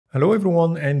Hello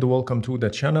everyone and welcome to the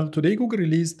channel. Today Google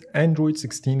released Android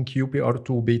 16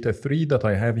 QPR2 Beta 3 that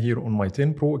I have here on my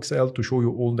 10 Pro XL to show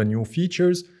you all the new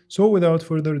features. So without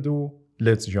further ado,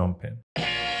 let's jump in.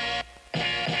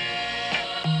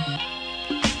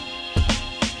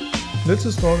 Let's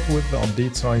start with the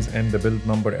update size and the build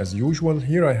number as usual.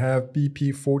 Here I have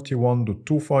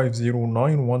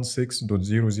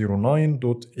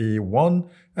pp41.250.916.009.a1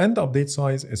 and the update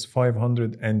size is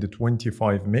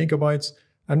 525 megabytes.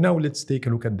 And now let's take a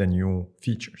look at the new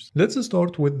features. Let's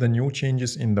start with the new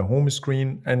changes in the home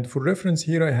screen. And for reference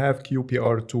here, I have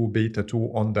QPR2 Beta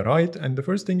 2 on the right. And the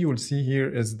first thing you will see here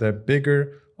is the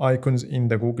bigger icons in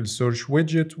the Google search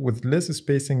widget with less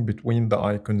spacing between the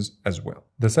icons as well.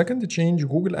 The second change,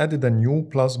 Google added a new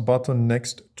plus button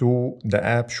next to the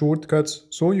app shortcuts.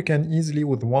 So you can easily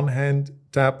with one hand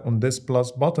tap on this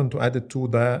plus button to add it to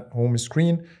the home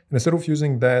screen instead of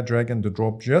using the drag and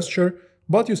drop gesture.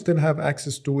 But you still have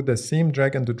access to the same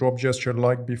drag and drop gesture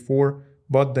like before,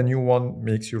 but the new one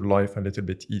makes your life a little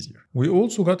bit easier. We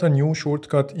also got a new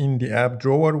shortcut in the app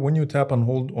drawer. When you tap and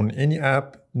hold on any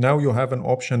app, now you have an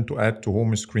option to add to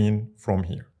home screen from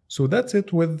here. So that's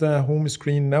it with the home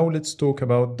screen. Now let's talk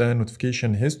about the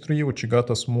notification history, which got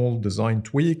a small design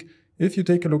tweak. If you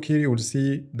take a look here, you will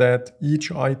see that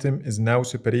each item is now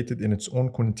separated in its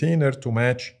own container to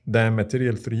match the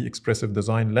Material 3 expressive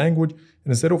design language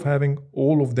instead of having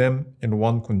all of them in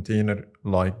one container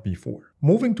like before.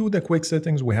 Moving to the quick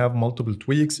settings, we have multiple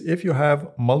tweaks. If you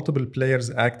have multiple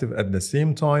players active at the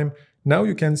same time, now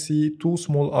you can see two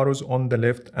small arrows on the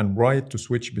left and right to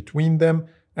switch between them.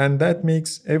 And that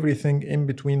makes everything in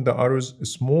between the arrows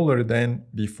smaller than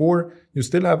before. You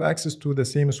still have access to the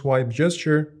same swipe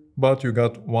gesture, but you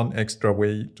got one extra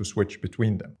way to switch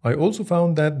between them. I also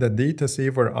found that the data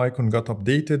saver icon got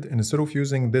updated. Instead of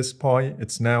using this pie,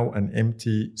 it's now an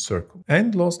empty circle.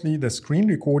 And lastly, the screen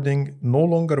recording no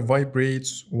longer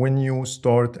vibrates when you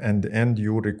start and end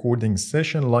your recording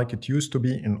session like it used to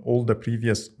be in all the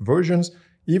previous versions.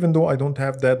 Even though I don't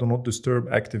have that Do Not Disturb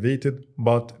activated,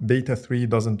 but Beta 3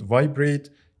 doesn't vibrate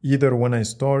either when I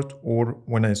start or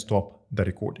when I stop the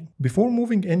recording. Before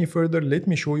moving any further, let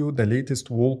me show you the latest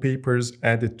wallpapers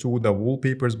added to the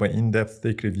Wallpapers by In-Depth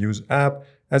Tech Reviews app.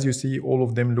 As you see, all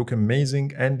of them look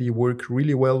amazing and they work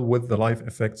really well with the live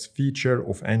effects feature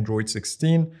of Android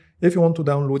 16. If you want to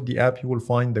download the app, you will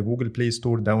find the Google Play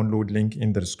Store download link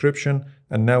in the description.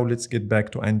 And now let's get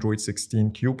back to Android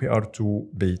 16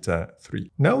 QPR2 Beta 3.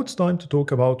 Now it's time to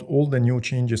talk about all the new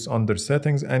changes under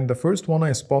settings, and the first one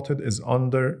I spotted is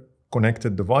under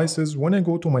connected devices. When I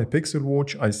go to my Pixel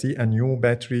Watch, I see a new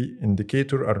battery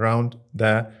indicator around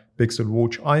the Pixel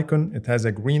Watch icon. It has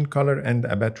a green color and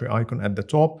a battery icon at the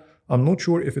top. I'm not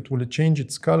sure if it will change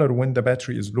its color when the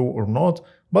battery is low or not,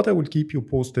 but I will keep you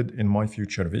posted in my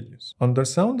future videos. Under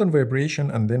sound and vibration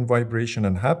and then vibration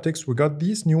and haptics, we got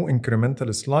these new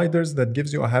incremental sliders that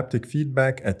gives you a haptic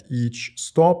feedback at each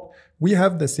stop. We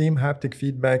have the same haptic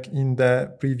feedback in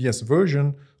the previous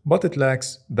version, but it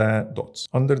lacks the dots.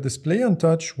 Under display and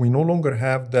touch, we no longer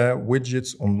have the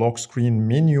widgets on lock screen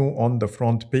menu on the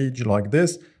front page like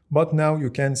this, but now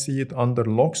you can see it under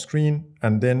lock screen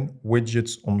and then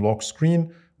widgets on lock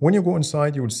screen. When you go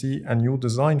inside, you will see a new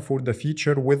design for the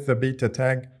feature with the beta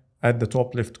tag at the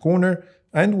top left corner.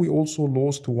 And we also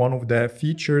lost one of the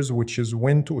features, which is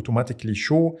when to automatically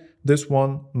show. This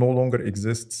one no longer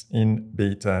exists in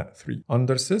Beta 3.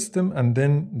 Under System and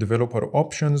then Developer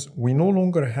Options, we no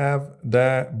longer have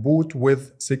the boot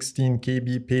with 16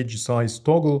 KB page size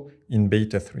toggle in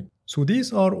Beta 3. So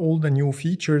these are all the new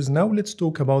features. Now let's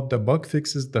talk about the bug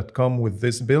fixes that come with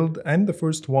this build. And the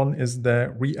first one is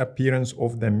the reappearance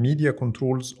of the media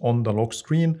controls on the lock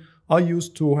screen. I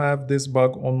used to have this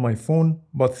bug on my phone,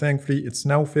 but thankfully it's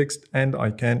now fixed and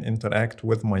I can interact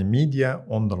with my media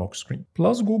on the lock screen.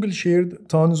 Plus, Google shared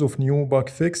tons of new bug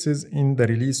fixes in the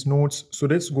release notes, so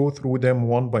let's go through them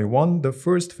one by one. The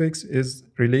first fix is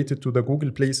related to the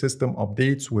Google Play system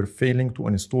updates were failing to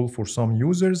install for some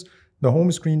users. The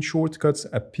home screen shortcuts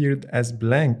appeared as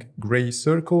blank gray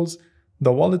circles.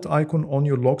 The wallet icon on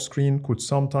your lock screen could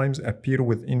sometimes appear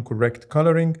with incorrect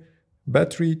coloring.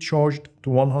 Battery charged to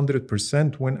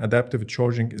 100% when adaptive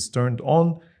charging is turned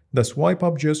on. The swipe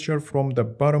up gesture from the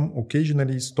bottom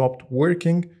occasionally stopped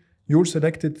working. Your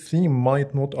selected theme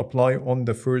might not apply on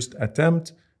the first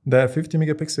attempt. The 50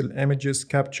 megapixel images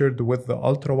captured with the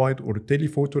ultra-wide or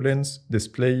telephoto lens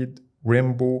displayed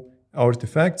rainbow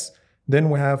artifacts.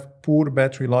 Then we have poor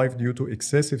battery life due to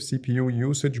excessive CPU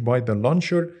usage by the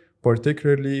launcher,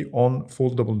 particularly on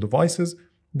foldable devices.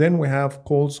 Then we have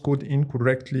calls could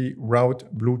incorrectly route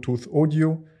Bluetooth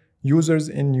audio. Users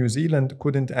in New Zealand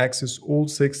couldn't access all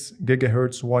 6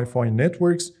 GHz Wi-Fi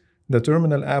networks. The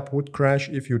terminal app would crash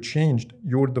if you changed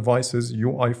your device's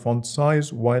UI font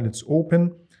size while it's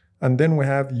open. And then we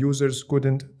have users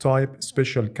couldn't type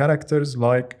special characters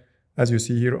like, as you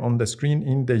see here on the screen,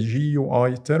 in the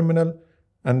GUI terminal.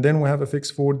 And then we have a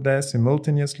fix for the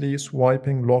simultaneously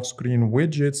swiping lock screen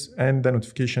widgets, and the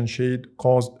notification shade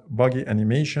caused buggy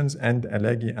animations and a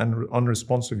laggy and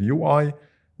unresponsive UI.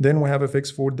 Then we have a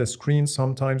fix for the screen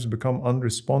sometimes become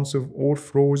unresponsive or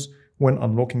froze when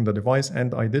unlocking the device,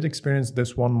 and I did experience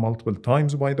this one multiple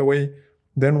times, by the way.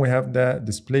 Then we have the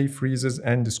display freezes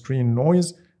and the screen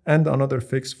noise, and another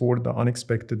fix for the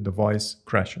unexpected device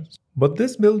crashes. But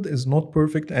this build is not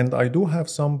perfect, and I do have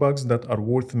some bugs that are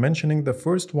worth mentioning. The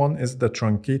first one is the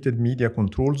truncated media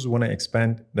controls. When I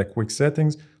expand the quick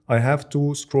settings, I have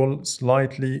to scroll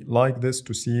slightly like this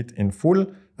to see it in full,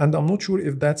 and I'm not sure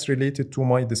if that's related to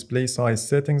my display size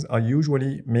settings. I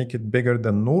usually make it bigger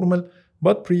than normal,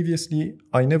 but previously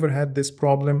I never had this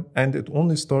problem, and it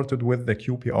only started with the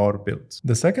QPR builds.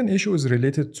 The second issue is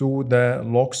related to the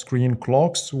lock screen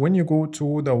clocks. When you go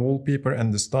to the wallpaper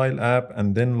and the style app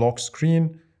and then lock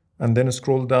screen and then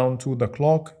scroll down to the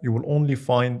clock, you will only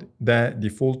find the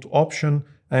default option,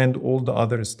 and all the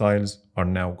other styles are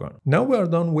now gone. Now we are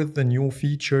done with the new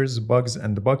features, bugs,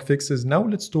 and bug fixes. Now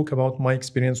let's talk about my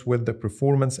experience with the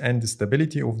performance and the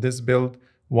stability of this build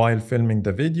while filming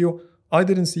the video. I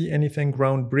didn't see anything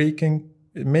groundbreaking.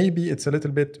 Maybe it's a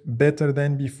little bit better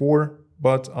than before,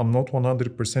 but I'm not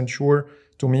 100% sure.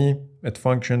 To me, it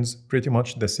functions pretty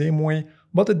much the same way,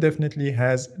 but it definitely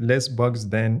has less bugs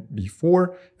than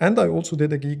before. And I also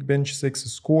did a Geekbench 6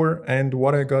 score, and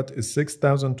what I got is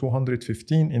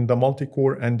 6,215 in the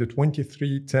multi-core and the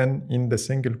 2310 in the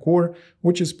single core,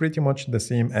 which is pretty much the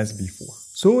same as before.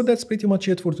 So that's pretty much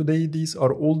it for today. These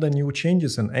are all the new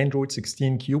changes in Android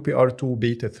 16 QPR2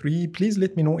 Beta 3. Please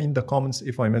let me know in the comments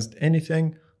if I missed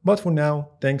anything. But for now,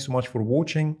 thanks so much for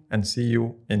watching, and see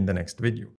you in the next video.